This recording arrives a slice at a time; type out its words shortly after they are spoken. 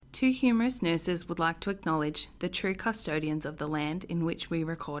Two humorous nurses would like to acknowledge the true custodians of the land in which we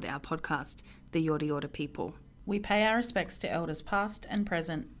record our podcast, the Yorta Yorta people. We pay our respects to elders past and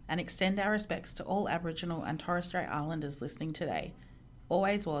present and extend our respects to all Aboriginal and Torres Strait Islanders listening today.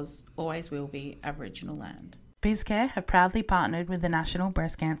 Always was, always will be Aboriginal land. BizCare have proudly partnered with the National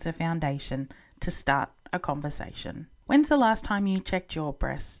Breast Cancer Foundation to start a conversation. When's the last time you checked your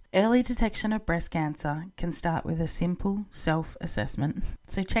breasts? Early detection of breast cancer can start with a simple self-assessment.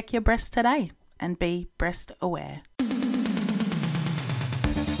 So check your breasts today and be breast aware. Two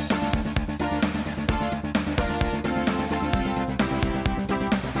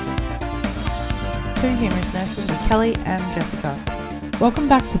humorous nurses with Kelly and Jessica. Welcome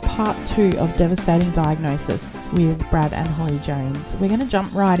back to part 2 of Devastating Diagnosis with Brad and Holly Jones. We're going to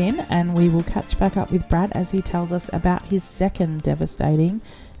jump right in and we will catch back up with Brad as he tells us about his second devastating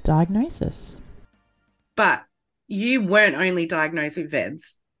diagnosis. But you weren't only diagnosed with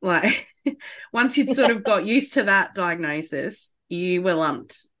VEDS. Like, once you'd sort of got used to that diagnosis, you were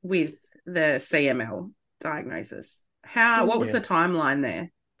lumped with the CML diagnosis. What was the timeline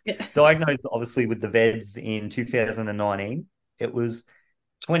there? Diagnosed, obviously, with the VEDS in 2019. It was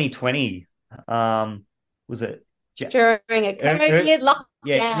 2020. Was it during a COVID lockdown?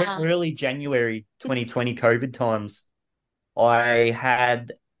 Yeah, early January 2020 COVID times. I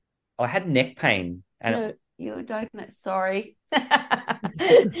had neck pain, and no, you were diagnosed. Sorry,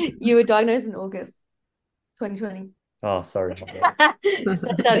 you were diagnosed in August 2020. Oh, sorry. So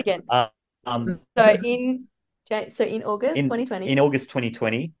start again. So in August 2020. In August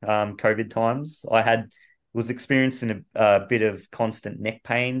 2020, COVID times, was experiencing a bit of constant neck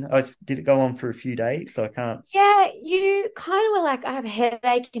pain. Did it go on for a few days? So I can't. Yeah, you kind of were like, I have a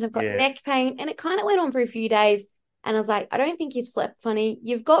headache and I've got neck pain, and it kind of went on for a few days. And I was like, I don't think you've slept funny.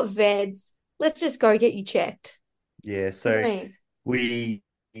 You've got VEDS. Let's just go get you checked. Yeah, so we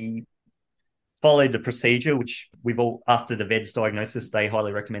followed the procedure, which after the VEDS diagnosis, they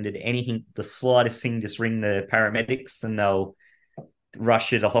highly recommended anything, the slightest thing, just ring the paramedics and they'll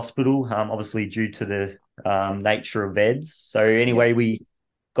rush you to hospital, obviously due to the nature of VEDS. So anyway, we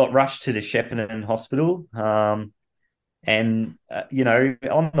got rushed to the Shepparton Hospital. And,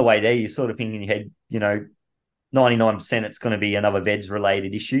 on the way there, you're sort of thinking in your head, 99% it's going to be another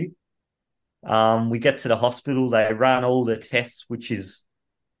VEDS-related issue. We get to the hospital, they run all the tests, which is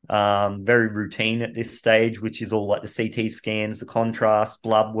very routine at this stage, which is all like the CT scans, the contrast,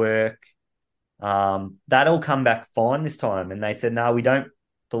 blood work. That all come back fine this time. And they said, no, we don't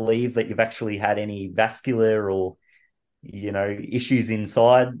believe that you've actually had any vascular or, issues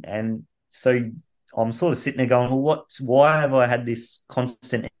inside. And so I'm sort of sitting there going, well, why have I had this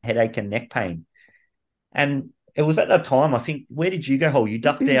constant headache and neck pain? And it was at that time, I think, where did you go, Hole? You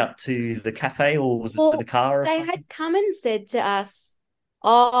ducked out to the cafe, or was it to the car? They had come and said to us,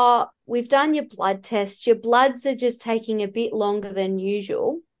 oh, we've done your blood tests. Your bloods are just taking a bit longer than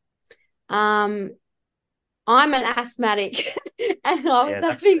usual. I'm an asthmatic and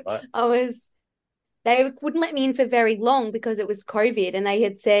they wouldn't let me in for very long because it was COVID, and they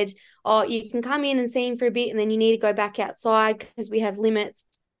had said, oh, you can come in and see him for a bit and then you need to go back outside because we have limits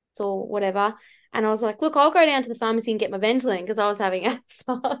or whatever. And I was like, look, I'll go down to the pharmacy and get my Ventolin because I was having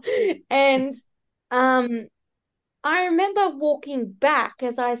asthma. And I remember walking back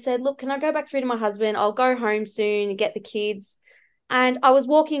as I said, look, can I go back through to my husband? I'll go home soon and get the kids. And I was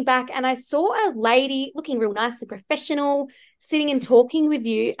walking back and I saw a lady looking real nice and professional sitting and talking with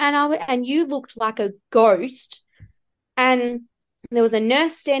you. And you looked like a ghost. And there was a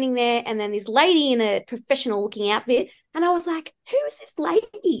nurse standing there and then this lady in a professional looking outfit. And I was like, who is this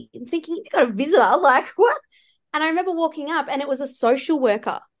lady? I'm thinking, you got a visitor? Like, what? And I remember walking up and it was a social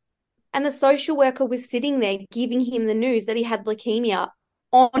worker. And the social worker was sitting there giving him the news that he had leukemia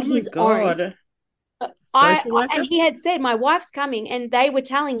on his own. And he had said, my wife's coming, and they were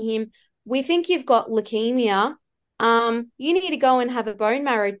telling him, we think you've got leukemia. You need to go and have a bone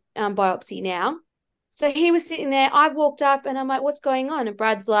marrow biopsy now. So he was sitting there. I've walked up and I'm like, what's going on? And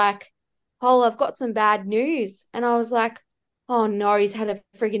Brad's like, oh, I've got some bad news. And I was like, oh no, he's had a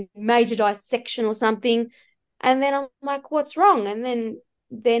friggin' major dissection or something. And then I'm like, what's wrong? And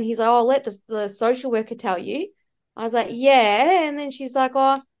then he's like, oh, I'll let the social worker tell you. I was like, yeah. And then she's like,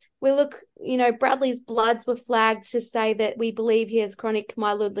 oh, Bradley's bloods were flagged to say that we believe he has chronic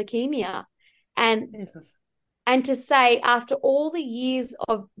myeloid leukemia. And Jesus. And to say, after all the years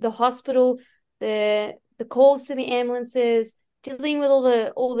of the hospital, the calls to the ambulances, dealing with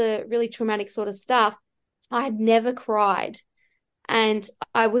all the really traumatic sort of stuff, I had never cried. And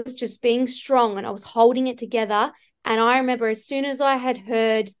I was just being strong and I was holding it together. And I remember as soon as I had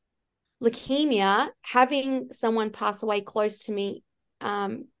heard leukemia, having someone pass away close to me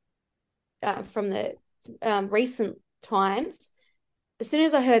from the recent times, as soon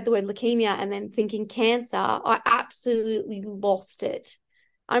as I heard the word leukemia and then thinking cancer, I absolutely lost it.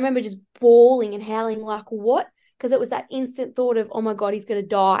 I remember just bawling and howling like, what? Because it was that instant thought of, oh my God, he's going to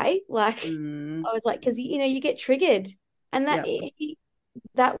die. Like, I was like, because, you get triggered. And that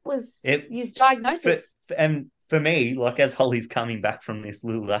was his diagnosis. And for me, like, as Holly's coming back from this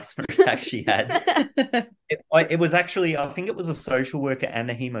little asthma attack she had, it was actually, I think it was a social worker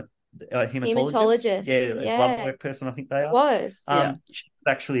and a hematologist. Yeah, blood work person, I think they are. It was. She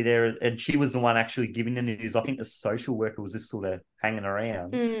was actually there, and she was the one actually giving the news. I think the social worker was just sort of hanging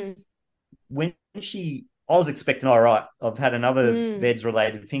around. When I was expecting, all right, I've had another veg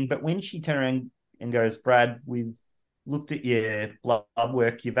related thing, but when she turned around and goes, Brad, we've looked at your blood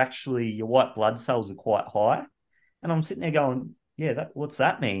work, your white blood cells are quite high. And I'm sitting there going, yeah, what's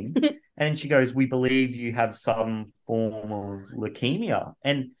that mean? And she goes, we believe you have some form of leukemia.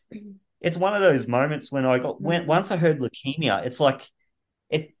 And it's one of those moments when once I heard leukemia, it's like,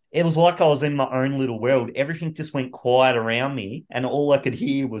 it was like I was in my own little world. Everything just went quiet around me, and all I could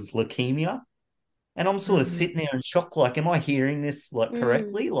hear was leukemia. And I'm sort of sitting there in shock, like, am I hearing this like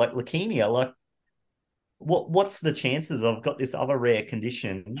correctly? Like leukemia, like what's the chances I've got this other rare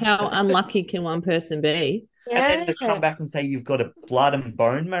condition? How unlucky can one person be? Yeah. And then to come back and say you've got a blood and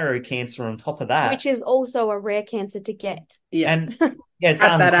bone marrow cancer on top of that. Which is also a rare cancer to get. Yeah. And it's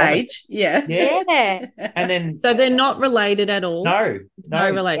at that age. Yeah. And then so they're not related at all? No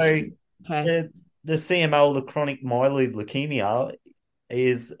relation. So okay. The CML, the chronic myeloid leukemia,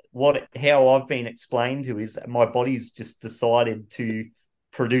 is how I've been explained to is my body's just decided to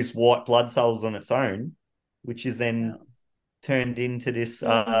produce white blood cells on its own, which is then turned into this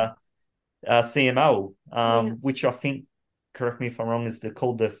CML, which I think, correct me if I'm wrong, is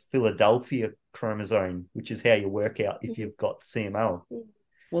called the Philadelphia chromosome, which is how you work out if you've got CML.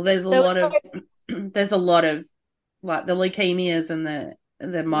 Well, there's a lot of like the leukemias and the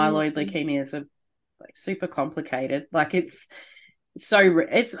myeloid leukemias are like super complicated. Like it's they're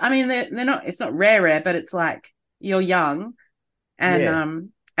not, it's not rare, but it's like you're young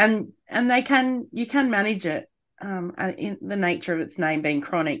and you can manage it in the nature of its name being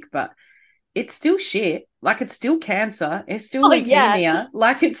chronic, but it's still shit. Like it's still cancer. It's still leukemia. Yeah.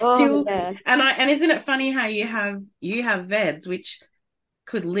 Like it's still and isn't it funny how you have VEDS which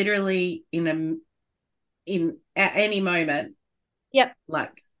could literally at any moment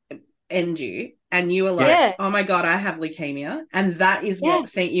like end you, and you were like, oh my God, I have leukemia, and that is what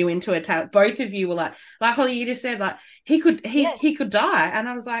sent you into a tail. Both of you were like Holly, you just said like he could die, and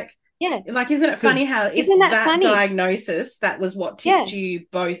I was like, like, isn't it funny how it's that diagnosis that was what tipped you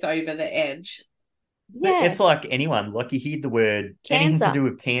both over the edge? It's like anyone, like you hear the word cancer. Anything to do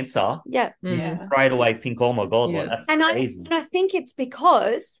with cancer, you straight away think, oh my God, like, that's crazy. I think it's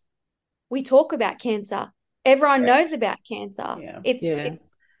because we talk about cancer. Everyone knows about cancer. It's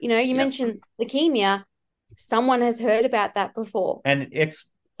you mentioned leukemia. Someone has heard about that before. And it's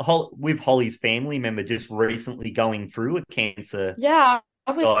with Holly's family member just recently going through a cancer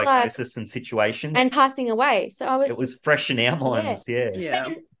I was diagnosis and situation. And passing away. So it was fresh in our minds,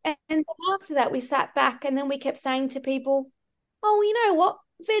 And then after that, we sat back and then we kept saying to people, oh, you know what?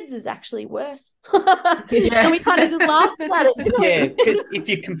 VEDS is actually worse. And we kind of just laughed at it. Because if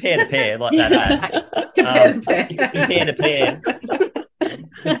you compare the pair like that, compare the pair.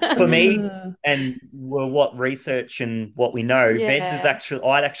 For me, and what research and what we know, VEDS is actually,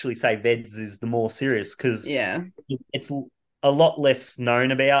 I'd actually say VEDS is the more serious because it's a lot less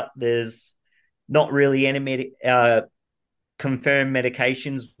known about. There's not really any confirmed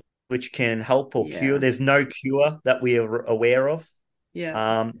medications which can help or cure. There's no cure that we are aware of.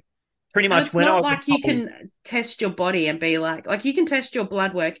 Pretty much. It's not like you can test your body and be like you can test your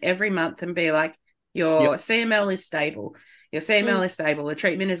blood work every month and be like, your CML is stable. Your CML is stable. The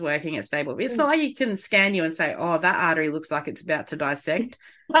treatment is working. It's stable. It's not like you can scan you and say, oh, that artery looks like it's about to dissect.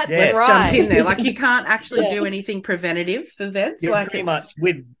 Let's jump in there. Like you can't actually do anything preventative for VEDS. You're like pretty much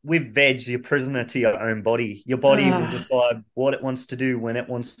with VEDS, you're prisoner to your own body. Your body will decide what it wants to do when it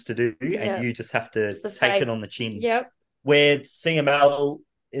wants to do, and you just have to take it on the chin. Where CML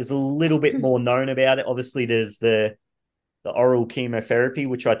is a little bit more known about it. Obviously, there's the oral chemotherapy,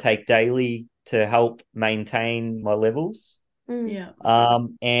 which I take daily to help maintain my levels.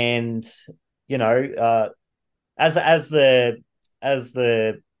 And as at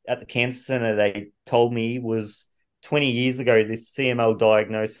the cancer center, they told me was 20 years ago, this CML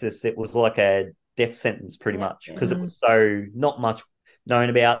diagnosis, it was like a death sentence pretty much because it was so not much known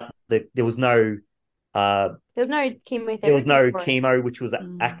about. There was no chemotherapy. There was no chemo, which was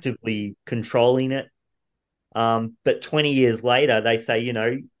actively controlling it. But 20 years later, they say,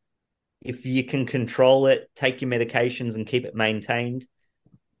 if you can control it, take your medications and keep it maintained,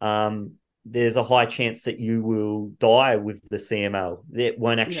 there's a high chance that you will die with the CML. It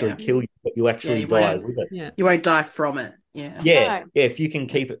won't actually kill you, but you actually die with it. Yeah. You won't die from it. Yeah. Yeah. If you can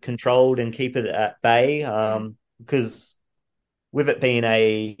keep it controlled and keep it at bay, because with it being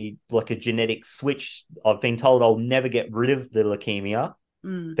a genetic switch, I've been told I'll never get rid of the leukemia.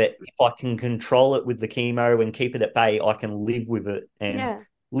 But if I can control it with the chemo and keep it at bay, I can live with it and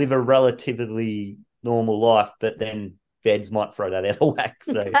live a relatively normal life. But then veds might throw that out of whack.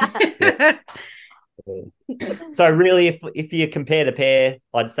 So, so really, if you compare the pair,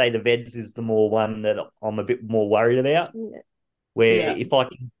 I'd say the veds is the more one that I'm a bit more worried about. Where if I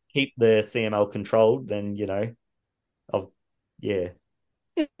can keep the CML controlled, then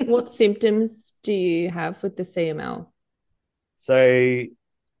What symptoms do you have with the CML? So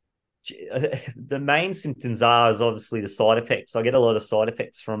the main symptoms is obviously the side effects. I get a lot of side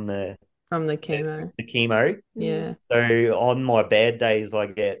effects from the chemo. The chemo. Yeah. So on my bad days, I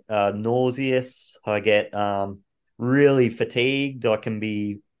get nauseous. I get really fatigued. I can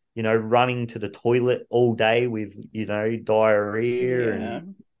be, running to the toilet all day with, diarrhea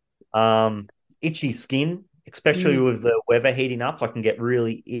and itchy skin, especially with the weather heating up. I can get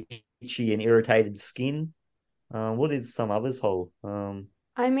really itchy and irritated skin. What did some others hold?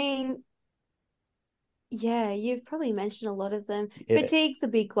 I mean, you've probably mentioned a lot of them. Fatigue's a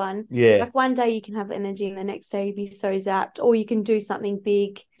big one. Yeah. Like one day you can have energy and the next day you be so zapped, or you can do something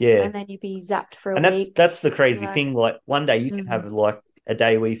big and then you be zapped for a week. That's the crazy thing. Like one day you can have a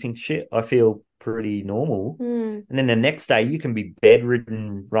day where you think, shit, I feel pretty normal. And then the next day you can be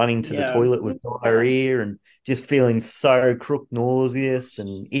bedridden, running to the toilet with diarrhea and just feeling so nauseous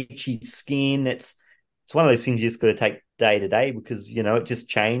and itchy skin. It's one of those things you just got to take day to day because, it just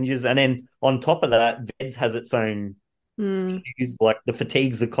changes. And then on top of that, VEDS has its own issues, like the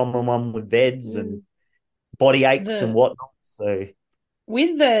fatigue's a common one with VEDS and body aches and whatnot. So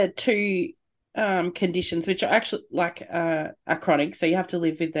with the two conditions, which are actually are chronic, so you have to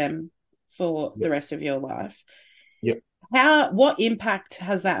live with them for the rest of your life. Yep. What impact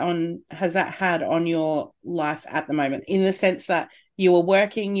has that had on your life at the moment, in the sense that you were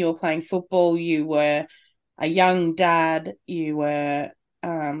working, you were playing football, you were a young dad, you were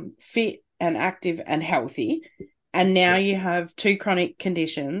fit and active and healthy, and now you have two chronic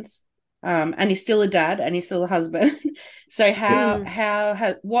conditions, and you're still a dad and you're still a husband. So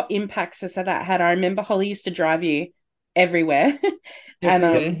what impacts has that had? I remember Holly used to drive you everywhere. And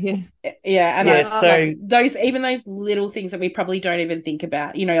those little things that we probably don't even think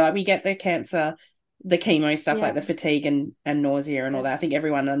about, we get the cancer, the chemo stuff, like the fatigue and nausea and all that. I think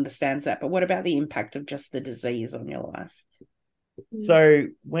everyone understands that. But what about the impact of just the disease on your life? So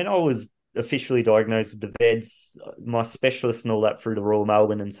when I was officially diagnosed with the VEDS, my specialist and all that through the Royal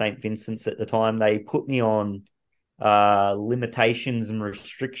Melbourne and St. Vincent's at the time, they put me on limitations and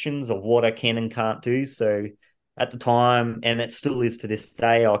restrictions of what I can and can't do. So at the time, and it still is to this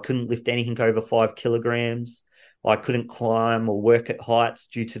day, I couldn't lift anything over 5 kilograms. I couldn't climb or work at heights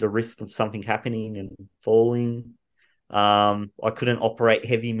due to the risk of something happening and falling. I couldn't operate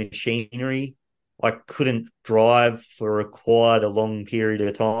heavy machinery. I couldn't drive for quite a long period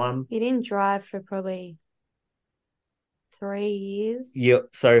of time. You didn't drive for probably 3 years? Yep.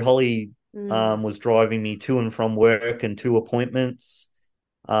 So Holly was driving me to and from work and to appointments.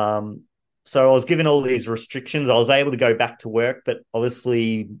 So I was given all these restrictions. I was able to go back to work, but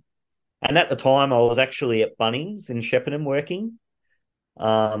obviously... And at the time, I was actually at Bunnings in Shepparton working.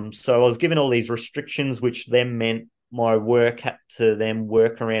 So I was given all these restrictions, which then meant my work had to then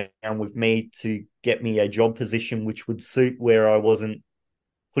work around with me to get me a job position which would suit where I wasn't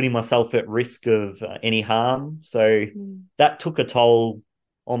putting myself at risk of any harm. So that took a toll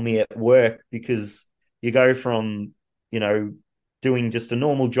on me at work, because you go from, doing just a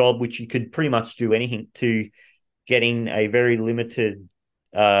normal job, which you could pretty much do anything, to getting a very limited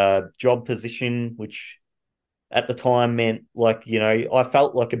job position, which at the time meant I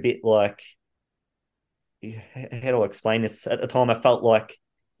felt like a bit like, how do I explain this? At the time, I felt like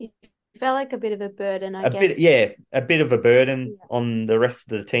you felt like a bit of a burden, I guess. A bit of a burden on the rest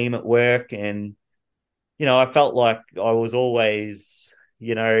of the team at work. And, I felt like I was always,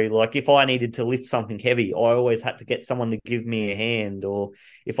 if I needed to lift something heavy, I always had to get someone to give me a hand. Or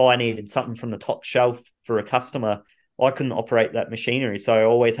if I needed something from the top shelf for a customer, I couldn't operate that machinery. So I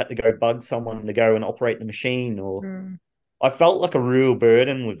always had to go bug someone to go and operate the machine. Or I felt like a real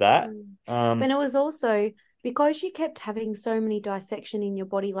burden with that. But it was also because you kept having so many dissection in your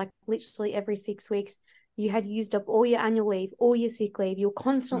body, like literally every 6 weeks, you had used up all your annual leave, all your sick leave, you're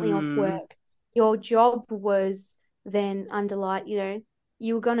constantly off work. Your job was then under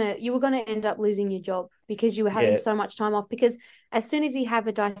you were gonna end up losing your job because you were having so much time off. Because as soon as you have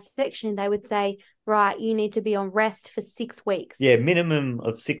a dissection, they would say, right, you need to be on rest for 6 weeks. Yeah, minimum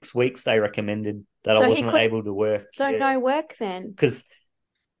of 6 weeks they recommended that I wasn't able to work. So no work then. Because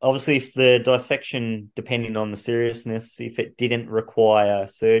obviously if the dissection, depending on the seriousness, if it didn't require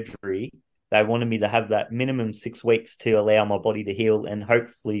surgery, they wanted me to have that minimum 6 weeks to allow my body to heal, and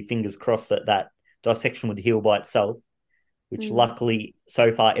hopefully, fingers crossed, that dissection would heal by itself, which luckily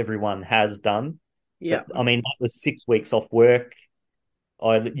so far everyone has done. Yeah. I mean, that was 6 weeks off work.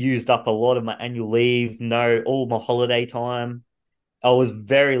 I used up a lot of my annual leave, all my holiday time. I was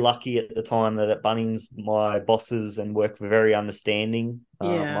very lucky at the time that at Bunnings, my bosses and work were very understanding.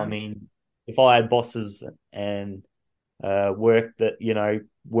 I mean, if I had bosses and work that,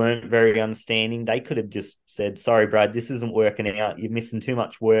 weren't very understanding, they could have just said, sorry, Brad, this isn't working out. You're missing too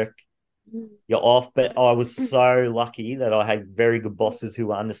much work. You're off. But I was so lucky that I had very good bosses who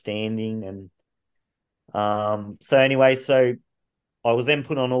were understanding. And so I was then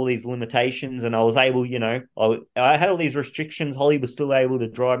put on all these limitations, and I was able, I had all these restrictions. Holly was still able to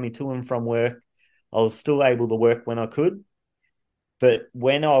drive me to and from work. I was still able to work when I could. But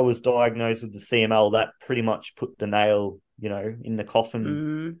when I was diagnosed with the CML, that pretty much put the nail, in the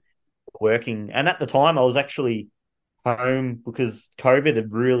coffin working. And at the time, I was actually home because COVID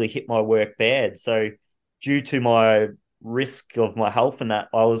had really hit my work bad. So due to my risk of my health and that,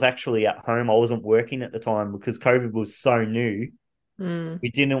 I was actually at home. I wasn't working at the time because COVID was so new. We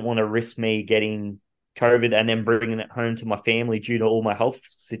didn't want to risk me getting COVID and then bringing it home to my family due to all my health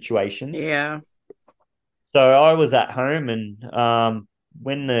situation. Yeah. So I was at home, and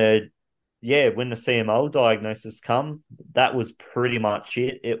when the CML diagnosis come, that was pretty much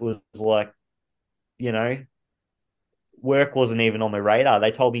it. It was like, work wasn't even on my radar. They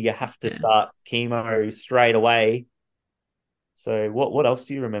told me you have to start chemo straight away. So what else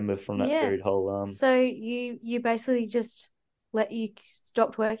do you remember from that period, Hol? So you basically just you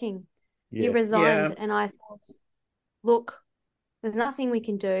stopped working. You resigned, and I said, look, there's nothing we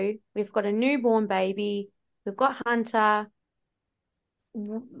can do. We've got a newborn baby. We've got Hunter.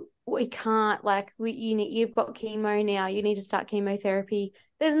 We can't, you've got chemo now. You need to start chemotherapy.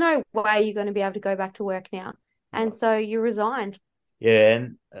 There's no way you're going to be able to go back to work now. And so you resigned. Yeah,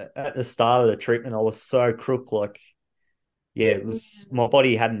 and at the start of the treatment, I was so crook, it was my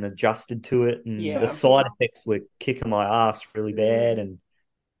body hadn't adjusted to it, and the side effects were kicking my ass really bad, and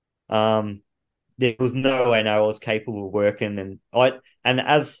there was no way I was capable of working, and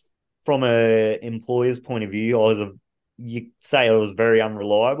as from a employer's point of view, you say I was very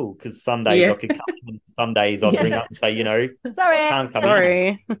unreliable because some days I could come in, some days I'd ring up and say, sorry, I can't come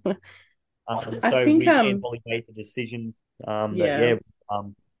in. So we probably made the decision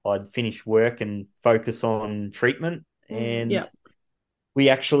I'd finish work and focus on treatment. And we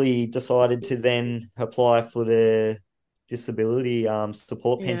actually decided to then apply for the disability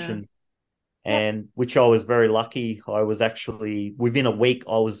support pension, and which I was very lucky. I was actually, within a week,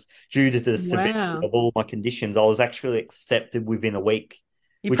 I was, due to the severity of all my conditions, I was actually accepted within a week.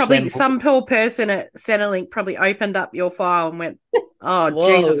 Some poor person at Centrelink probably opened up your file and went, oh,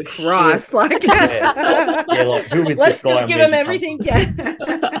 whoa, Jesus Christ. Shit. Who is Let's this guy? Just give him everything.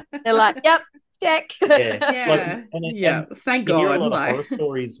 They're like, yep. Check. Thank God. You hear a lot of horror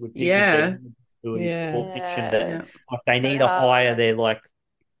stories with people getting support pension that they need to hire their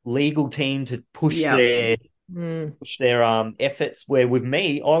legal team to push their efforts. Where with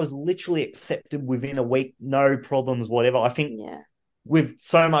me, I was literally accepted within a week, no problems, whatever. I think with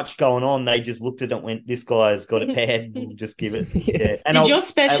so much going on, they just looked at it and went, "This guy's got it bad. We'll just give it." And did your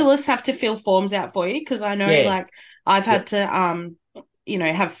specialist have to fill forms out for you? Because I know, I've had to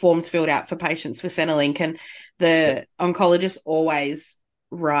have forms filled out for patients with Centrelink, and the oncologists always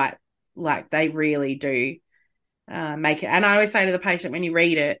write, they really do make it. And I always say to the patient, when you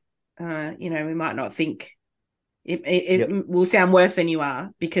read it, we might not think it will sound worse than you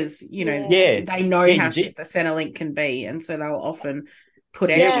are, because, they know how shit the Centrelink can be. And so they'll often put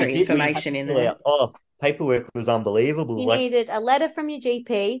extra information in there. Paperwork was unbelievable. You needed a letter from your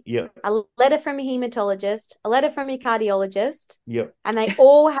GP, a letter from your hematologist, a letter from your cardiologist, and they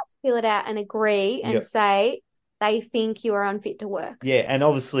all had to fill it out and agree and say they think you are unfit to work. Yeah, and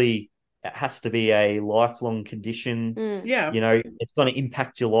obviously it has to be a lifelong condition. It's going to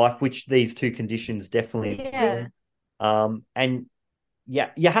impact your life, which these two conditions definitely will. And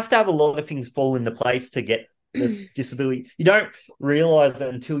you have to have a lot of things fall into place to get this disability. You don't realize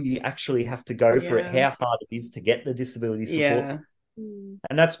it until you actually have to go for it, how hard it is to get the disability support. And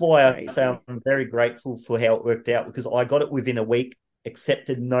that's why I say I'm very grateful for how it worked out, because I got it within a week,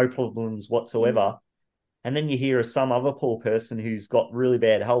 accepted, no problems whatsoever. And then you hear of some other poor person who's got really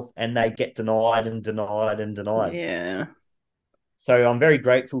bad health and they get denied and denied and denied. Yeah. So I'm very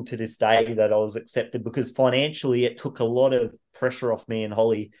grateful to this day that I was accepted, because financially it took a lot of pressure off me and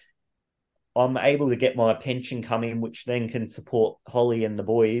Holly. I'm able to get my pension coming, which then can support Holly and the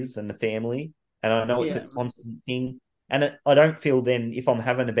boys and the family. And I know it's a constant thing. And I don't feel then, if I'm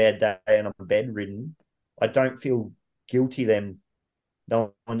having a bad day and I'm bedridden, I don't feel guilty then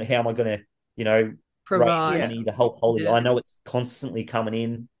on how am I going to, Provide. raise money to help Holly. Yeah. I know it's constantly coming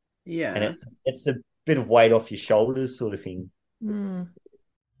in. Yeah. And it's a bit of weight off your shoulders sort of thing.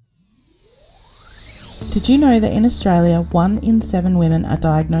 Did you know that in Australia, 1 in 7 women are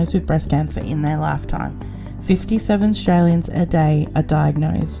diagnosed with breast cancer in their lifetime? 57 Australians a day are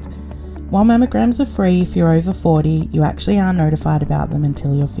diagnosed. While mammograms are free if you're over 40, you actually aren't notified about them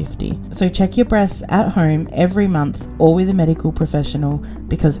until you're 50. So check your breasts at home every month or with a medical professional,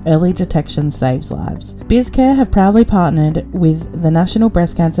 because early detection saves lives. BizCare have proudly partnered with the National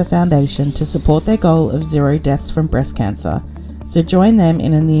Breast Cancer Foundation to support their goal of 0 deaths from breast cancer. So join them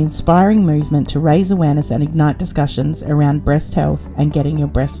in the inspiring movement to raise awareness and ignite discussions around breast health and getting your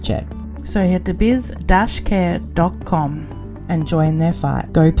breasts checked. So head to biz-care.com and join their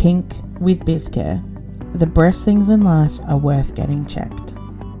fight. Go pink with BizCare. The breast things in life are worth getting checked.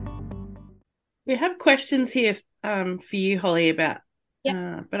 We have questions here for you, Holly, about,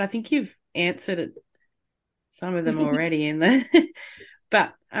 Yep. but I think you've answered some of them already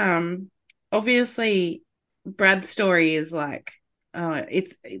but obviously Brad's story is like,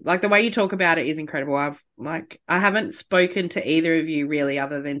 it's like the way you talk about it is incredible. I haven't spoken to either of you really,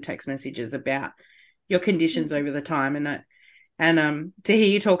 other than text messages, about your conditions over the time, and to hear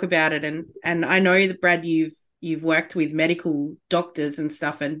you talk about it, and I know that, Brad, you've worked with medical doctors and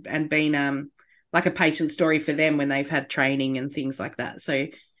stuff, and been like a patient story for them when they've had training and things like that. So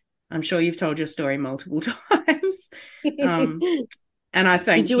I'm sure you've told your story multiple times. And I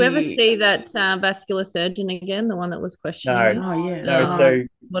thank you. Did you ever see that vascular surgeon again, the one that was questioning you? Oh, yeah. No, so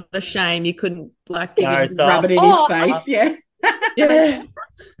What a shame you couldn't rub it in Oh, his face. Yeah. Yeah.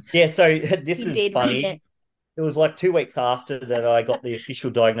 yeah, so this He is did, funny. yeah. It was like 2 weeks after that I got the official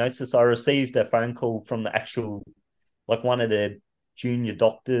diagnosis. I received a phone call from the actual, like one of the junior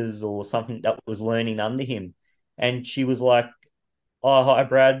doctors or something that was learning under him. And she was like, "Oh, hi,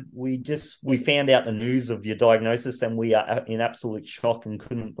 Brad. We found out the news of your diagnosis and we are in absolute shock and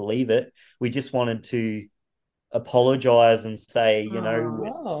couldn't believe it. We just wanted to apologize and say,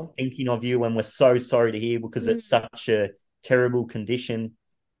 we're thinking of you and we're so sorry to hear, because it's such a terrible condition."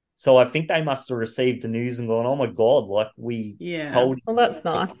 So I think they must have received the news and gone, "Oh my God, like we told you Well, that's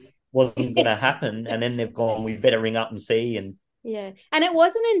nice. wasn't going to happen." And then they've gone, "We better ring up and see." And Yeah. And it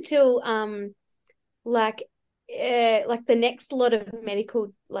wasn't until like the next lot of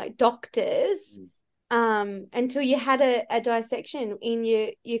medical doctors until you had a dissection in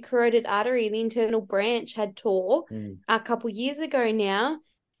your carotid artery. The internal branch had tore a couple years ago now,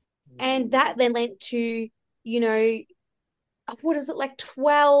 and that then led to what was it, like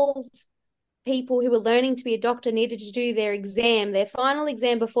 12 people who were learning to be a doctor needed to do their final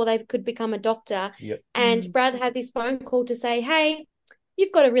exam before they could become a doctor. Yep. And Brad had this phone call to say, "Hey,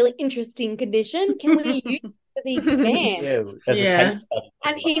 you've got a really interesting condition. Can we use it for the exam?" as a case study.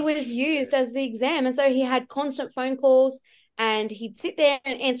 And he was used as the exam. And so he had constant phone calls, and he'd sit there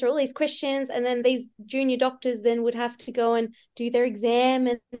and answer all these questions. And then these junior doctors then would have to go and do their exam.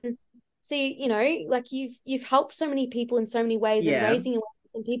 And so, you've helped so many people in so many ways, and raising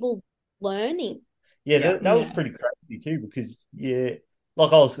awareness and people learning. Yeah, that was pretty crazy too, because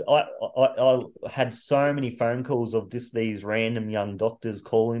like I had so many phone calls of just these random young doctors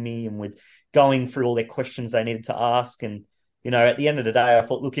calling me and with going through all their questions they needed to ask. And at the end of the day, I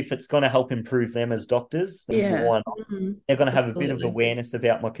thought, look, if it's going to help improve them as doctors, then why not? They're going to have a bit of awareness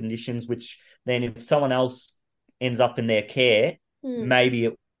about my conditions, which then if someone else ends up in their care, maybe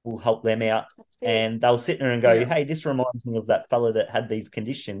it will help them out. And they'll sit there and go, "Hey, this reminds me of that fella that had these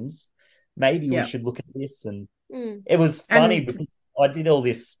conditions. Maybe we should look at this." And it was funny because I did all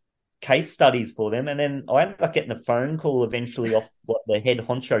this case studies for them, and then I ended up getting a phone call eventually off the head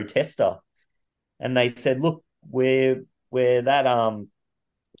honcho tester, and they said, "Look, we're that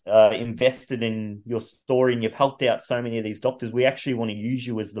invested in your story, and you've helped out so many of these doctors. We actually want to use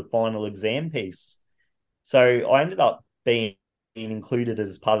you as the final exam piece." So I ended up being included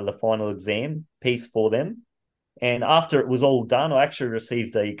as part of the final exam piece for them. And after it was all done, I actually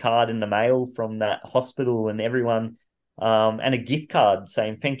received a card in the mail from that hospital and everyone, and a gift card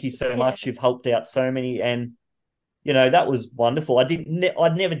saying, "Thank you so much. You've helped out so many." And, that was wonderful. I'd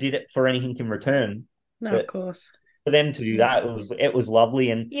never did it for anything in return. No, of course. For them to do that, it was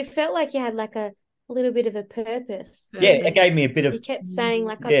lovely. And you felt like you had like a little bit of a purpose. Yeah, it gave me a bit of. He kept saying,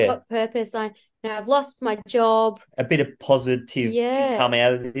 like, I've Yeah. got purpose. I've lost my job. A bit of positive can come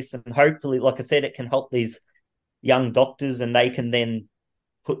out of this, and hopefully, like I said, it can help these young doctors, and they can then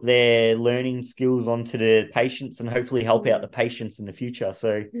put their learning skills onto the patients and hopefully help out the patients in the future.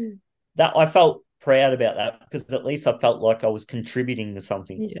 So that I felt proud about that, because at least I felt like I was contributing to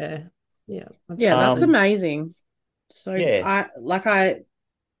something. Yeah. That's amazing. So Yeah.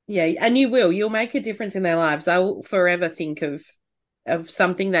 and you'll make a difference in their lives. I will forever think of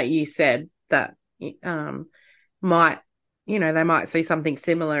something that you said that might, they might see something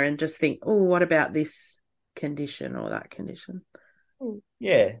similar and just think, oh, what about this condition or that condition?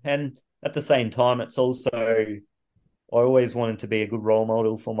 Yeah, and at the same time, it's also, I always wanted to be a good role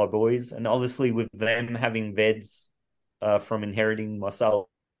model for my boys, and obviously with them having VEDS from inheriting myself,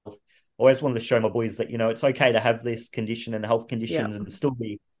 I always wanted to show my boys that, it's okay to have this condition and health conditions and still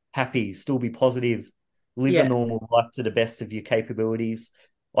be happy, still be positive, live a normal life to the best of your capabilities.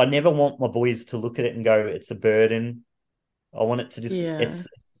 I never want my boys to look at it and go, it's a burden. I want it to just,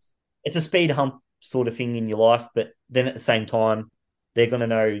 it's a speed hump sort of thing in your life, but then at the same time, they're going to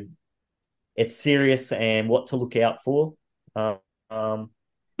know it's serious and what to look out for. But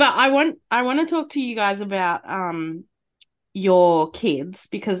I want to talk to you guys about your kids,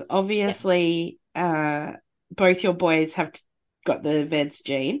 because obviously both your boys have got the VEDS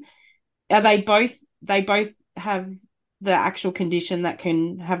gene. Are they both have the actual condition that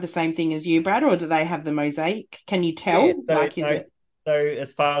can have the same thing as you, Brad, or do they have the mosaic? Can you tell? So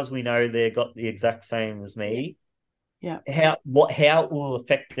as far as we know, they've got the exact same as me. Yeah. How it will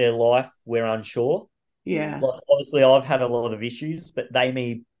affect their life, we're unsure. Yeah. Like, obviously, I've had a lot of issues, but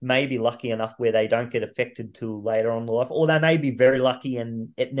they may be lucky enough where they don't get affected till later on in life, or they may be very lucky and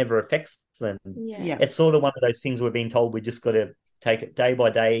it never affects them. Yeah. It's sort of one of those things we're being told we just got to take it day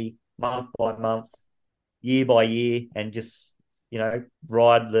by day, month by month, year by year, and just,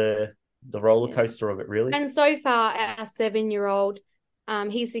 ride the roller coaster of it, really. And so far, our 7-year-old,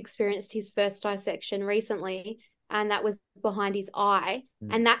 he's experienced his first dissection recently, and that was behind his eye,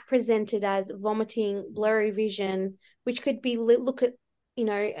 and that presented as vomiting, blurry vision, which could be look at,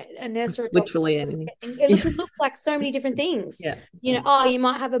 a nurse or a literally anything. It could look like so many different things. Yeah. You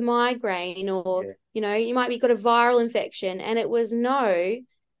might have a migraine, or you might be got a viral infection, and it was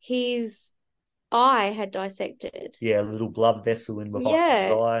his eye had dissected. Yeah, a little blood vessel in behind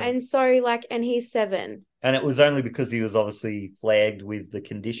his eye. And so and he's 7. And it was only because he was obviously flagged with the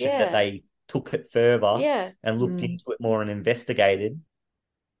condition that they took it further and looked into it more and investigated,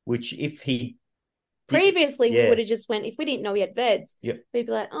 which if he... Previously, we would have just went, if we didn't know he had VEDS, we'd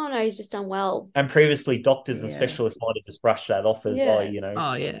be like, oh, no, he's just unwell. And previously, doctors and specialists might have just brushed that off as,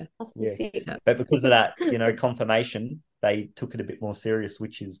 Oh, yeah. Must be sick. But because of that, confirmation, they took it a bit more serious,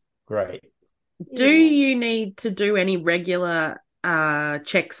 which is great. Do you need to do any regular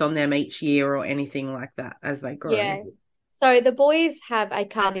checks on them each year or anything like that as they grow? Yeah. So the boys have a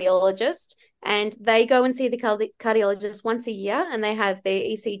cardiologist, and they go and see the cardiologist once a year, and they have their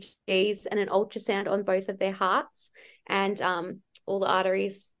ECGs and an ultrasound on both of their hearts and all the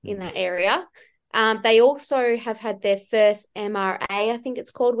arteries in that area. They also have had their first MRA, I think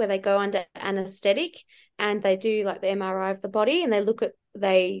it's called, where they go under anesthetic and they do like the MRI of the body, and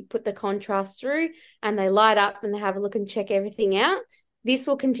they put the contrast through and they light up and they have a look and check everything out. This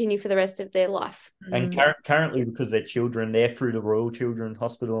will continue for the rest of their life. And currently, because they're children, they're through the Royal Children's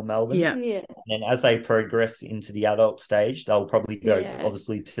Hospital in Melbourne. Yeah. And as they progress into the adult stage, they'll probably go,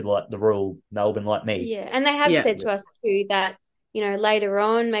 obviously, to like the Royal Melbourne, like me. Yeah. And they have said to us too that, later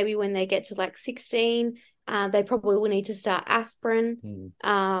on, maybe when they get to like 16, they probably will need to start aspirin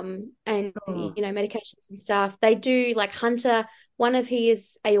and, medications and stuff. They do, like Hunter, one of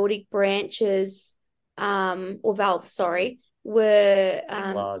his aortic branches or valves, were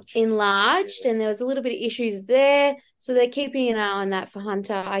enlarged, and there was a little bit of issues there. So they're keeping an eye on that for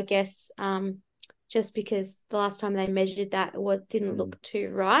Hunter, I guess, just because the last time they measured that didn't look too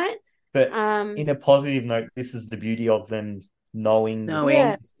right. But in a positive note, this is the beauty of them knowing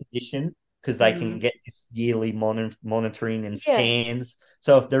this condition, because they can get this yearly monitoring and scans.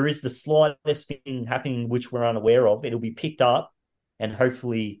 So if there is the slightest thing happening which we're unaware of, it'll be picked up, and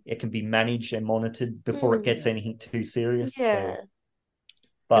hopefully it can be managed and monitored before it gets anything too serious. Yeah. So,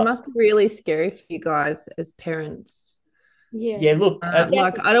 but it must be really scary for you guys as parents. Yeah. Yeah, look. I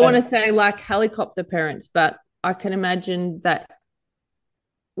don't want to say like helicopter parents, but I can imagine that,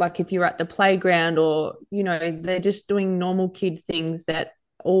 like, if you're at the playground or, they're just doing normal kid things, that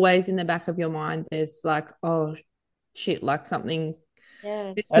always in the back of your mind there's like, oh, shit, like something.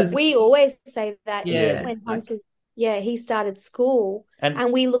 Yeah. We always say that even when Hunter's he started school,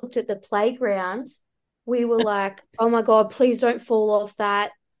 and we looked at the playground we were like, oh my God, please don't fall off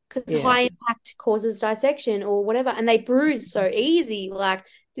that, because high impact causes dissection or whatever. And they bruise so easy. Like,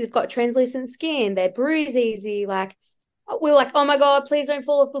 they've got translucent skin, they bruise easy. Like, we were like, oh my God, please don't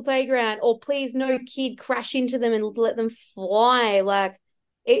fall off the playground, or please no kid crash into them and let them fly. Like,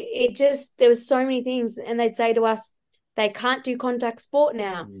 it just, there was so many things. And they'd say to us, they can't do contact sport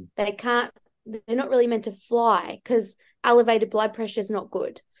now. They're not really meant to fly because elevated blood pressure is not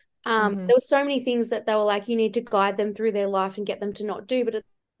good. There were so many things that they were like, you need to guide them through their life and get them to not do. But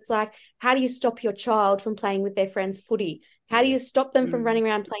it's like, how do you stop your child from playing with their friends' footy? How do you stop them from running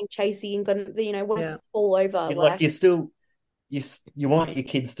around playing chasey and going, what if they fall over? Like, you want your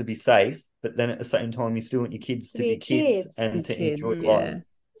kids to be safe, but then at the same time, you still want your kids to be kids and to enjoy life.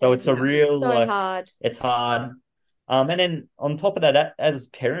 So it's a real, so hard. It's hard. And then on top of that, as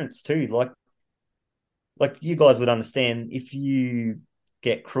parents too, like you guys would understand, if you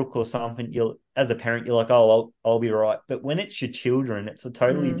get crook or something, as a parent, you're like, oh, I'll be right. But when it's your children, it's a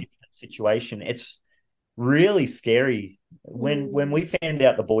totally different situation. It's really scary. When we found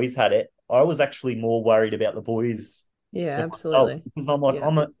out the boys had it, I was actually more worried about the boys. Yeah, absolutely. Because I'm like,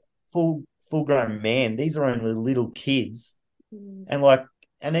 I'm a full grown man. These are only little kids.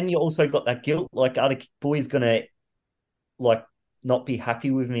 And then you also got that guilt, like, are the boys gonna like not be happy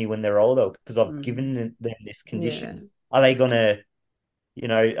with me when they're older because I've given them this condition? Are they gonna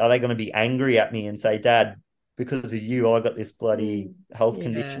be angry at me and say, Dad, because of you, I got this bloody health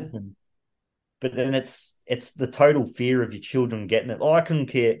condition? But then it's the total fear of your children getting it. I couldn't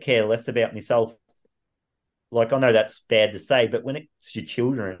care less about myself. Like, I know that's bad to say, but when it's your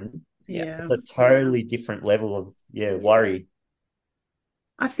children, it's a totally different level of worry.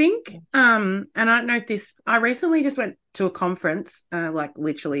 I think, and I don't know if I recently just went to a conference, like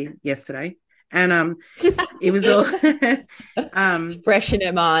literally yesterday, and it was all fresh in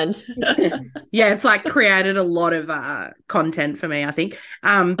her mind. Yeah, it's like created a lot of content for me, I think.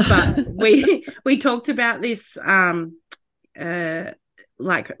 But we talked about this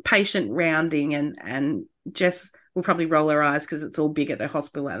like patient rounding, and Jess will probably roll her eyes because it's all big at the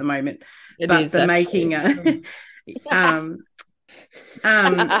hospital at the moment. But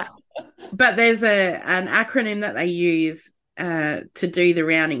there's an acronym that they use to do the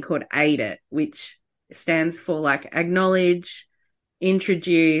rounding called AIDIT, which stands for like acknowledge,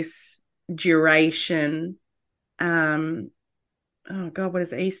 introduce, duration. Oh God, what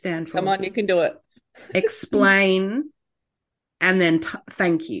does E stand for? Come on, you can do it. Explain, and then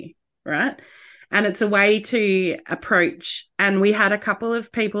thank you, right? And it's a way to approach. And we had a couple of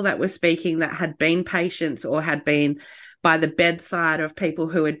people that were speaking that had been patients or had been by the bedside of people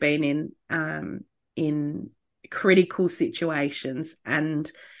who had been in critical situations, and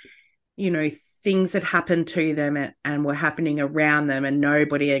things had happened to them and were happening around them, and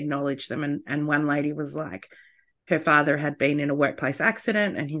nobody acknowledged them. And one lady was like, her father had been in a workplace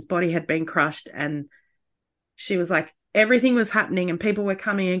accident and his body had been crushed, and she was like, everything was happening and people were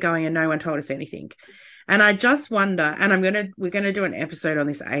coming and going and no one told us anything. And I just wonder, and we're gonna do an episode on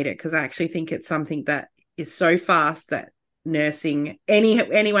this AIDIT, because I actually think it's something that is so fast that nursing,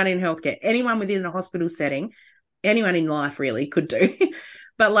 anyone in healthcare, anyone within a hospital setting, anyone in life really could do.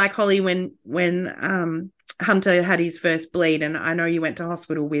 But like Holly, when Hunter had his first bleed, and I know you went to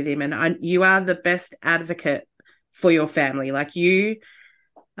hospital with him, and you are the best advocate for your family. Like you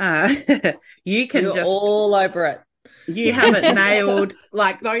can You're all over it. You have it nailed.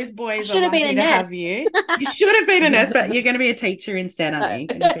 Like, those boys should have been a nurse. Have you. You should have been a nurse, but you're going to be a teacher instead, aren't you?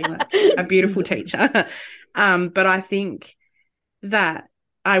 You're going to be like a beautiful teacher. But I think that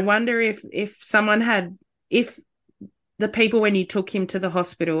I wonder if the people, when you took him to the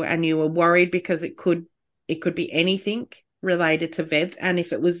hospital and you were worried because it could be anything related to VEDS, and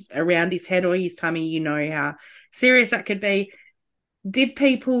if it was around his head or his tummy, how serious that could be. Did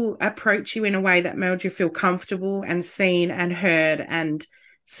people approach you in a way that made you feel comfortable and seen and heard and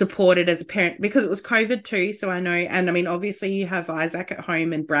supported as a parent? Because it was COVID too, so I know, and I mean, obviously you have Isaac at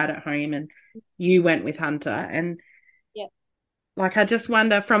home and Brad at home, and you went with Hunter, and like, I just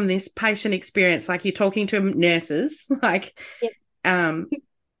wonder from this patient experience, like, you're talking to nurses, like,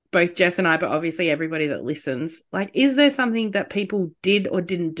 both Jess and I, but obviously everybody that listens, like, is there something that people did or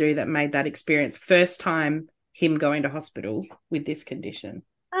didn't do that made that experience first time him going to hospital with this condition?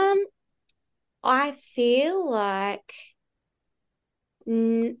 I feel like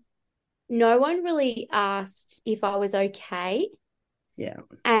no one really asked if I was okay. Yeah.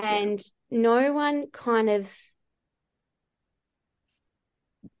 And no one kind of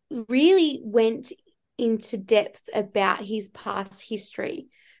really went into depth about his past history.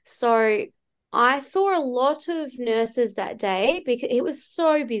 So I saw a lot of nurses that day because it was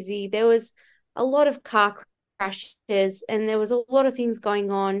so busy. There was a lot of car crashes, and there was a lot of things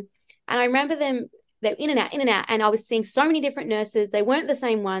going on. And I remember they're in and out, and I was seeing so many different nurses. They weren't the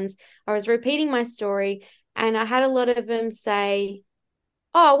same ones. I was repeating my story, and I had a lot of them say,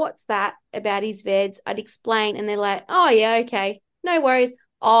 "Oh, what's that about his veds?" I'd explain, and they're like, "Oh, yeah, okay, no worries.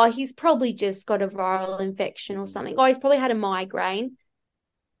 Oh, he's probably just got a viral infection or something. Oh, he's probably had a migraine."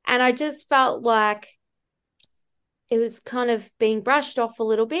 And I just felt like it was kind of being brushed off a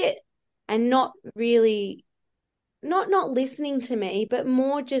little bit and not really, not listening to me, but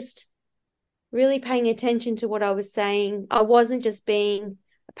more just really paying attention to what I was saying. I wasn't just being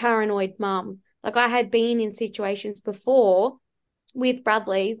a paranoid mum. Like, I had been in situations before with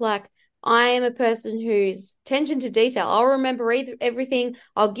Bradley. Like, I am a person who's attention to detail. I'll remember everything.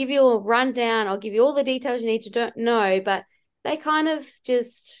 I'll give you a rundown. I'll give you all the details you need to know. But they kind of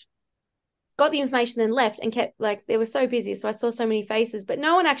just got the information, then left and kept, like, they were so busy. So I saw so many faces, but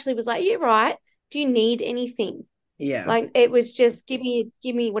no one actually was like, "You're right. Do you need anything?" Yeah. Like, it was just give me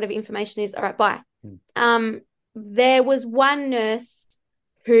whatever information is. All right, bye. There was one nurse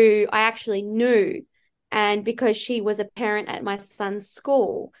who I actually knew, and because she was a parent at my son's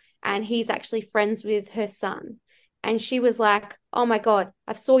school, and he's actually friends with her son. And she was like, "Oh my God,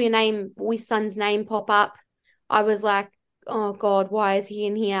 I saw your name, we son's name pop up." I was like, "Oh God, why is he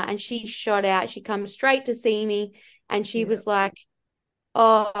in here?" And she shot out. She comes straight to see me, and she was like,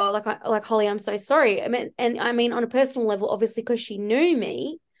 "Oh, like Holly, I'm so sorry." I mean, on a personal level, obviously, because she knew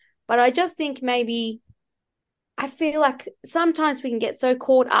me, but I just think maybe I feel like sometimes we can get so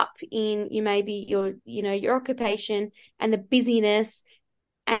caught up in your occupation and the busyness,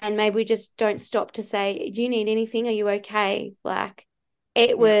 and maybe we just don't stop to say, "Do you need anything? Are you okay?" Like,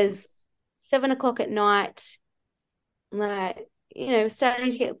 it was 7 o'clock at night, like,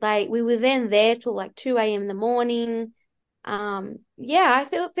 starting to get late. We were then there till like 2 a.m. in the morning. I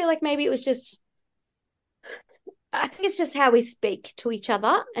feel like maybe it was just, I think it's just how we speak to each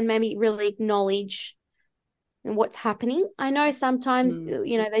other and maybe really acknowledge what's happening. I know sometimes,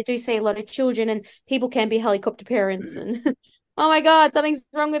 they do see a lot of children, and people can be helicopter parents and, "Oh my God, something's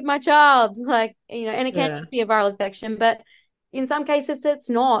wrong with my child." Like, and it can just be a viral infection, but in some cases it's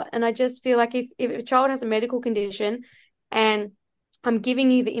not. And I just feel like if a child has a medical condition and I'm giving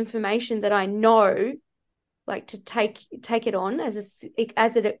you the information that I know, like, to take it on as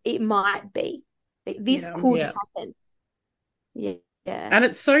it might be. This could happen. Yeah. And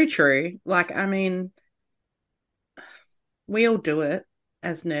it's so true. Like, I mean, we all do it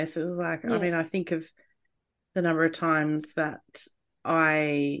as nurses. Like, I mean, I think of the number of times that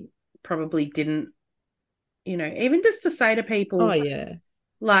I probably didn't, even just to say to people,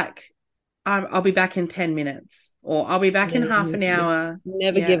 like, I'll be back in 10 minutes, or I'll be back in half an hour.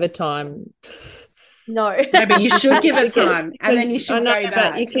 Never give a time. No. But you should give it time, and then you should go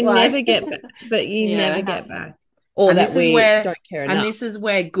back. But you can never get back. But you never get back. Or that we don't care enough. And this is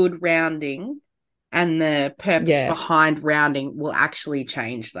where good rounding and the purpose behind rounding will actually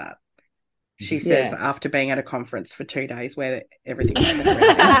change that. She says after being at a conference for 2 days where everything was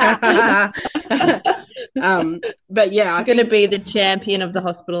but yeah, I'm going to be the champion of the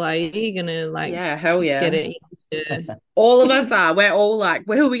hospital. Are you going to, like, hell yeah, get it into... All of us are. We're all like,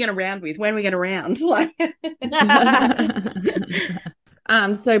 who are we going to round with? When are we going to round? Like,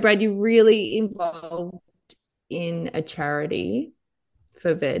 so Brad, you're really involved in a charity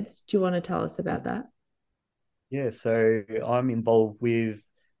for vets. Do you want to tell us about that? Yeah, so I'm involved with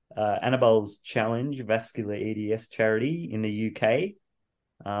Annabelle's Challenge Vascular EDS charity in the UK.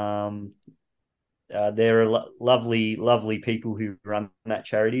 There are lovely, lovely people who run that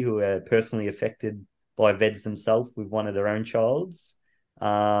charity who are personally affected by VEDS themselves with one of their own childs. They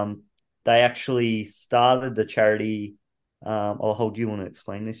actually started the charity. Do you want to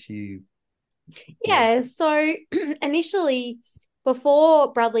explain this? So initially,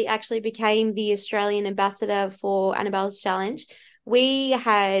 before Bradley actually became the Australian ambassador for Annabelle's Challenge, we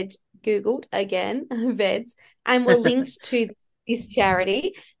had Googled again VEDS and were linked to this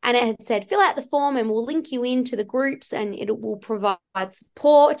charity, and it had said, "Fill out the form and we'll link you into the groups and it will provide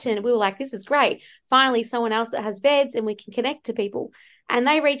support." And we were like, "This is great. Finally, someone else that has VEDS and we can connect to people." And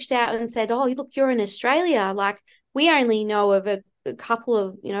they reached out and said, "Oh, look, you're in Australia. Like, we only know of a couple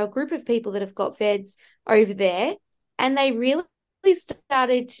of, a group of people that have got VEDS over there." And they really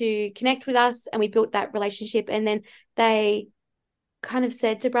started to connect with us, and we built that relationship. And then they kind of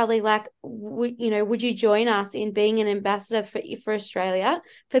said to Bradley, like, would you join us in being an ambassador for Australia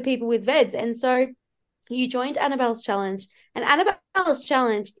for people with VEDS? And so you joined Annabelle's Challenge, and Annabelle's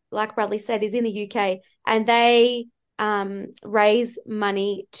Challenge, like Bradley said, is in the UK, and they raise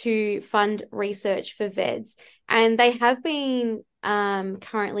money to fund research for VEDS. And they have been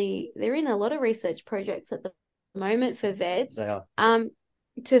currently they're in a lot of research projects at the moment for vets, They are.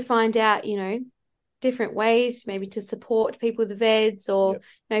 to find out, different ways maybe to support people with veds or,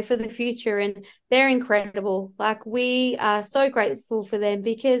 for the future. And they're incredible. Like, we are so grateful for them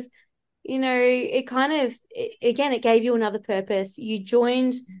because, it kind of, again, it gave you another purpose. You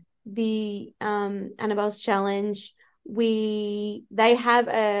joined the Annabelle's Challenge. They have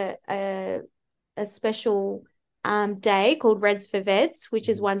a special day called Reds for Vets, which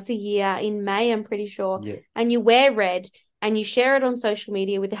is once a year in May, I'm pretty sure. Yeah. And you wear red and you share it on social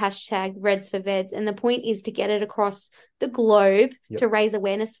media with the hashtag Reds for Vets. And the point is to get it across the globe to raise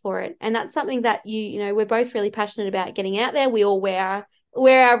awareness for it. And that's something that we're both really passionate about getting out there. We all wear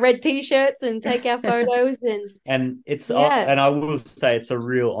our red t-shirts and take our photos, and it's and I will say it's a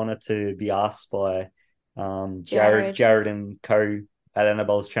real honor to be asked by Jared and co at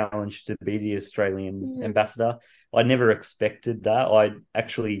Annabelle's Challenge to be the Australian ambassador. I never expected that. I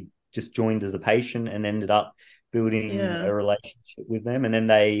actually just joined as a patient and ended up building a relationship with them, and then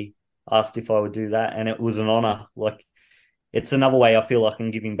they asked if I would do that, and it was an honor. Like, it's another way I feel like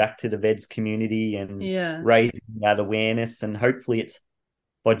I'm giving back to the vets community and raising that awareness, and hopefully it's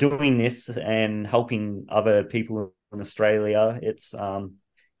by doing this and helping other people in Australia, it's going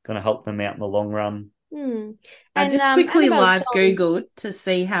to help them out in the long run. I just quickly live Googled to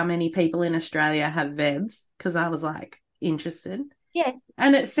see how many people in Australia have veds, because I was like interested. Yeah.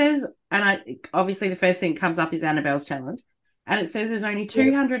 And it says, obviously the first thing that comes up is Annabelle's Challenge. And it says there's only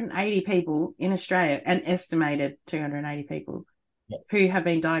 280 people in Australia, an estimated 280 people who have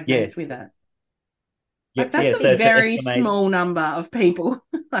been diagnosed with that. Like, that's a very small number of people.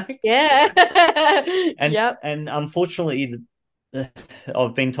 And unfortunately,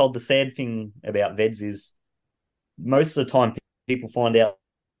 I've been told the sad thing about veds is most of the time people find out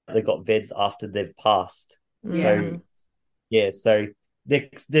they got veds after they've passed. So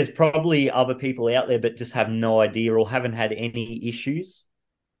there's probably other people out there but just have no idea or haven't had any issues.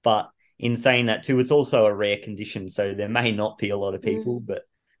 But in saying that too, it's also a rare condition, so there may not be a lot of people, but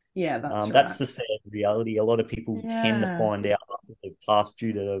that's the sad reality. A lot of people tend to find out after they've passed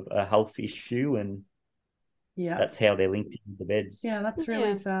due to a health issue, and that's how they're linked into the veds. Yeah, that's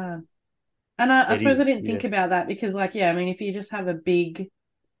really sad. And I suppose I didn't think about that because, if you just have a big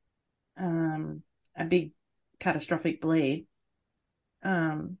catastrophic bleed,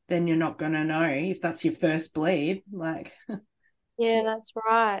 then you're not going to know if that's your first bleed. Yeah, that's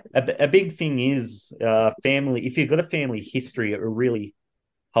right. A big thing is family. If you've got a family history, it will really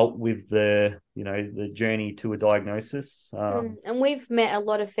help with the journey to a diagnosis. And we've met a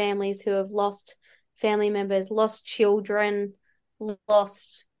lot of families who have lost family members, lost children,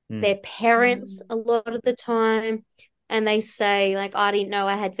 lost their parents a lot of the time. And they say, I didn't know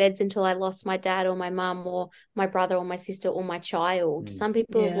I had veds until I lost my dad or my mum or my brother or my sister or my child. Some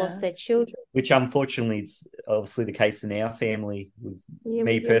people have lost their children. Which unfortunately is obviously the case in our family, with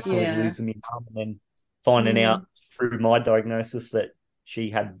me personally losing my mum and then finding out through my diagnosis that she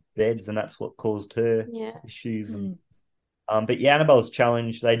had veds, and that's what caused her issues. And but Annabelle's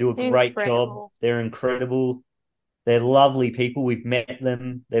Challenge, they do a great job. They're incredible. They're lovely people. We've met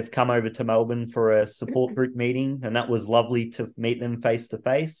them. They've come over to Melbourne for a support group meeting, and that was lovely to meet them face to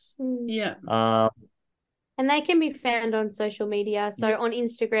face. Yeah. And they can be found on social media. So on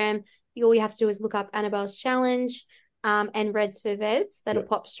Instagram, all you have to do is look up Annabelle's Challenge and Reds for Vets. That'll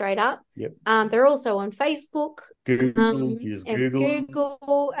pop straight up. Yep. They're also on Facebook. Google.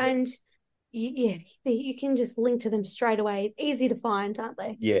 And you can just link to them straight away. Easy to find, aren't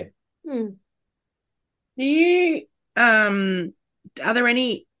they? Yeah. Do you are there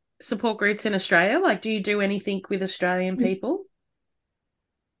any support groups in Australia? Do you do anything with Australian people?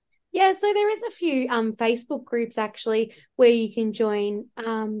 Yeah, so there is a few Facebook groups actually where you can join.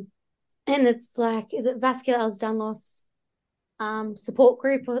 And it's is it Vascular Ehlers-Danlos support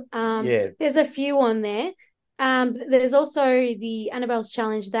group? There's a few on there. There's also the Annabelle's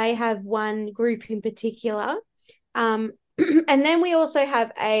Challenge. They have one group in particular. And then we also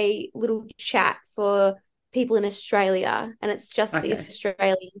have a little chat for people in Australia, and it's just the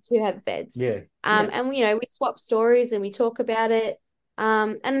Australians who have veds. And we swap stories and we talk about it.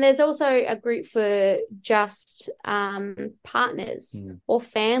 And there's also a group for just partners or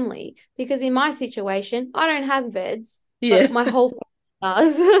family, because in my situation, I don't have veds, but my whole family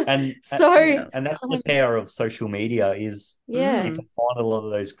does. and that's the power of social media is you can find a lot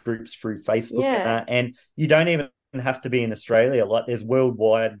of those groups through Facebook, and you don't even have to be in Australia. There's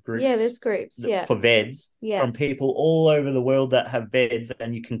worldwide groups. There's groups for veds from people all over the world that have veds,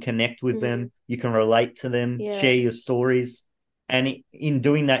 and you can connect with them, you can relate to them, share your stories. And in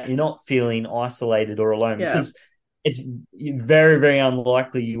doing that, you're not feeling isolated or alone, because it's very, very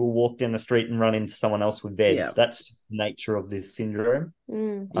unlikely you will walk down the street and run into someone else with VEDS. Yeah. That's just the nature of this syndrome.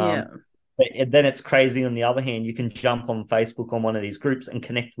 Yeah. But then it's crazy. On the other hand, you can jump on Facebook on one of these groups and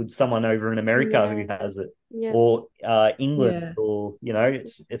connect with someone over in America who has it, or England, or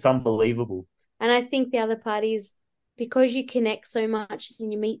it's unbelievable. And I think the other part is because you connect so much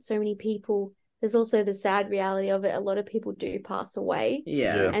and you meet so many people, there's also the sad reality of it. A lot of people do pass away.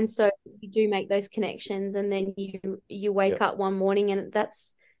 Yeah. And so you do make those connections, and then you wake up one morning, and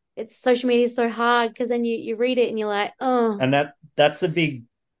it's social media is so hard, because then you read it and you're like, oh. And that's a big,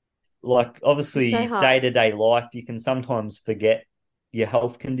 like, obviously day-to-day life, you can sometimes forget your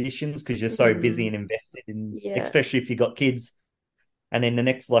health conditions because you're so busy and invested in, especially if you've got kids. And then the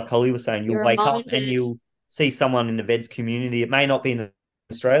next, like Holly was saying, you'll wake up and you'll see someone in the VEDS community. It may not be in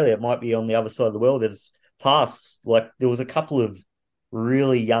Australia, it might be on the other side of the world that's passed. Like, there was a couple of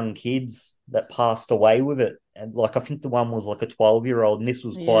really young kids that passed away with it, and like I think the one was like a 12-year-old, and this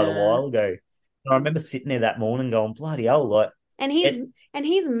was quite a while ago. And I remember sitting there that morning going, bloody hell, like. And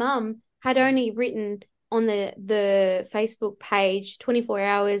his mum had only written on the Facebook page 24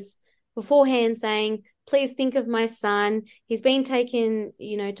 hours beforehand saying, please think of my son. He's been taken,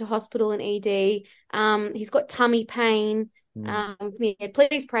 to hospital and ED. He's got tummy pain.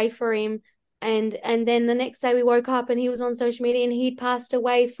 Please pray for him. And then the next day we woke up and he was on social media and he'd passed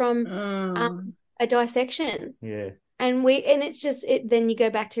away from a dissection. Yeah. And it's just then you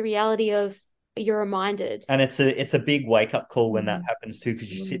go back to reality of, you're reminded. And it's a big wake up call when that happens too,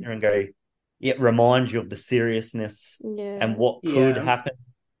 because you sit there and go, it reminds you of the seriousness and what could happen.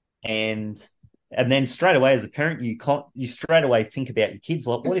 And then straight away as a parent, you straight away think about your kids.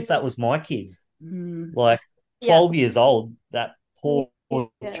 Like, what if that was my kid? Like 12 years old, that poor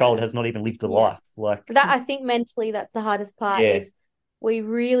child has not even lived a life. Like that, I think mentally that's the hardest part is we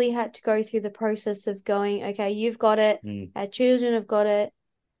really had to go through the process of going, okay, you've got it. Our children have got it.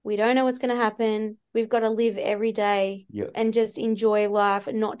 We don't know what's going to happen. We've got to live every day and just enjoy life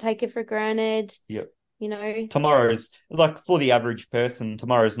and not take it for granted. Tomorrow's, like, for the average person,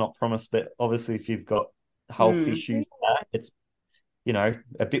 tomorrow's not promised, but obviously if you've got health issues, it's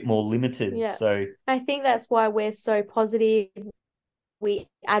a bit more limited. So I think that's why we're so positive. We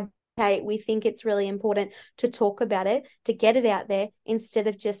advocate. We think it's really important to talk about it, to get it out there instead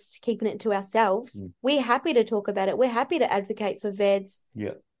of just keeping it to ourselves. We're happy to talk about it. We're happy to advocate for VEDS.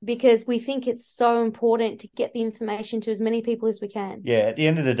 Because we think it's so important to get the information to as many people as we can. At the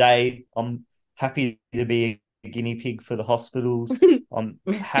end of the day, I'm happy to be a guinea pig for the hospitals. I'm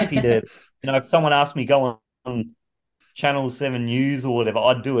happy to, if someone asked me go on Channel 7 News or whatever,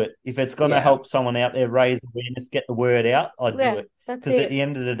 I'd do it. If it's going to help someone out there raise awareness, get the word out, I'd do it. Because at the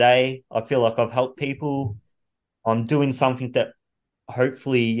end of the day, I feel like I've helped people. I'm doing something that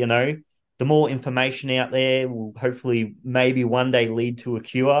hopefully, the more information out there will hopefully maybe one day lead to a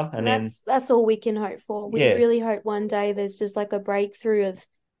cure. And that's all we can hope for. We really hope one day there's just like a breakthrough of.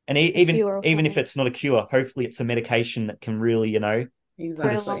 And even if it's not a cure, hopefully it's a medication that can really,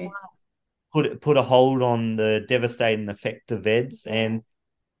 exactly put a hold on the devastating effect of VEDS. And,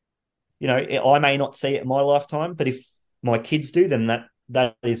 I may not see it in my lifetime, but if my kids do, then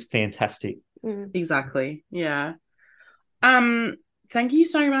that is fantastic. Exactly. Yeah. Thank you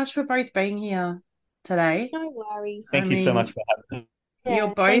so much for both being here today. No worries. Thank you so much for having me.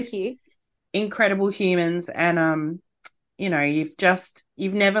 You're both incredible humans, and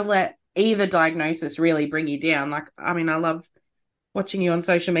you've never let either diagnosis really bring you down. Like, I mean, I love watching you on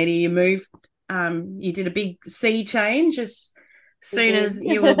social media. You moved, you did a big sea change as soon as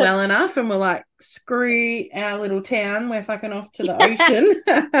you were well enough, and we're like, screw our little town, we're fucking off to the ocean.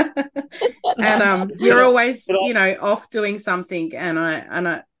 And you're always off doing something, and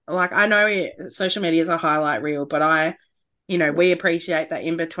I know social media is a highlight reel, but we appreciate that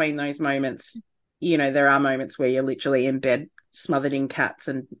in between those moments, there are moments where you're literally in bed smothered in cats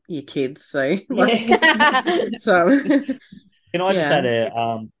and your kids. So can I just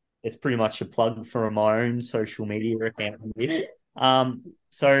add it's pretty much a plug for my own social media account.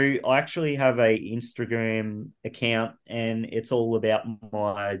 So I actually have a Instagram account, and it's all about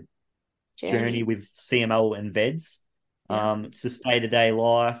my journey with CML and VEDS. It's just day-to-day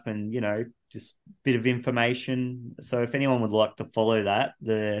life and, just a bit of information. So if anyone would like to follow that,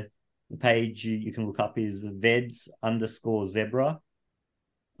 the page you can look up is VEDS_zebra.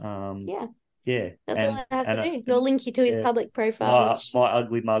 That's all I have to do. We'll link you to his public profile. My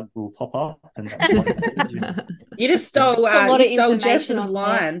ugly mug will pop up. And that's you just stole Jess's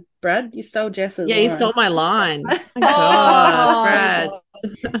line, Brad. You stole Jess's line. Yeah, you stole my line. God, Brad.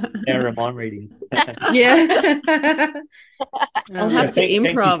 Error mind reading. Yeah. I'll have to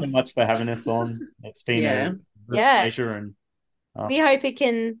improv. Thank you so much for having us on. It's been a pleasure. And we hope it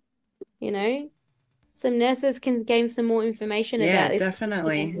can, some nurses can gain some more information about this.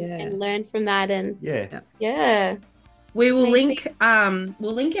 Definitely. And learn from that. And yeah. We will link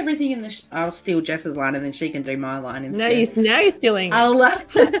everything in the I'll steal Jess's line and then she can do my line instead. Now you're stealing. I'll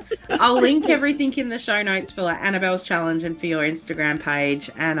link everything in the show notes for like Annabelle's challenge and for your Instagram page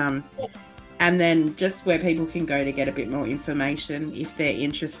and then just where people can go to get a bit more information if they're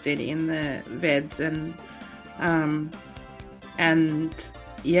interested in the VEDS and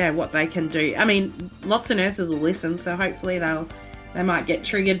what they can do. I mean, lots of nurses will listen, so hopefully they might get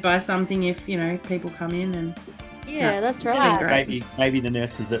triggered by something if people come in and. Yeah, that's right. Maybe the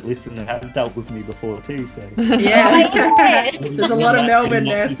nurses that listen have dealt with me before too. So there's a lot of Melbourne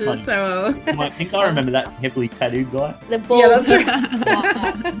nurses. So I think I remember that heavily tattooed guy. The bald. Yeah, that's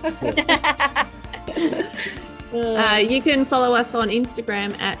right. You can follow us on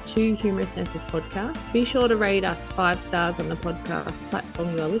Instagram at Two Humorous Nurses Podcast. Be sure to rate us 5 stars on the podcast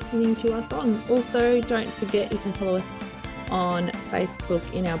platform you are listening to us on. Also, don't forget you can follow us on Facebook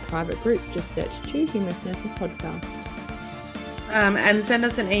in our private group. Just search Two Humorous Nurses Podcast. And send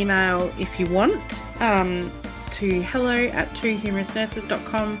us an email if you want to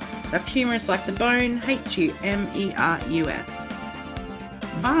hello@twohumorousnurses.com. That's humorous like the bone, HUMERUS.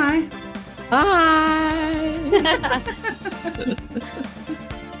 Bye. Bye.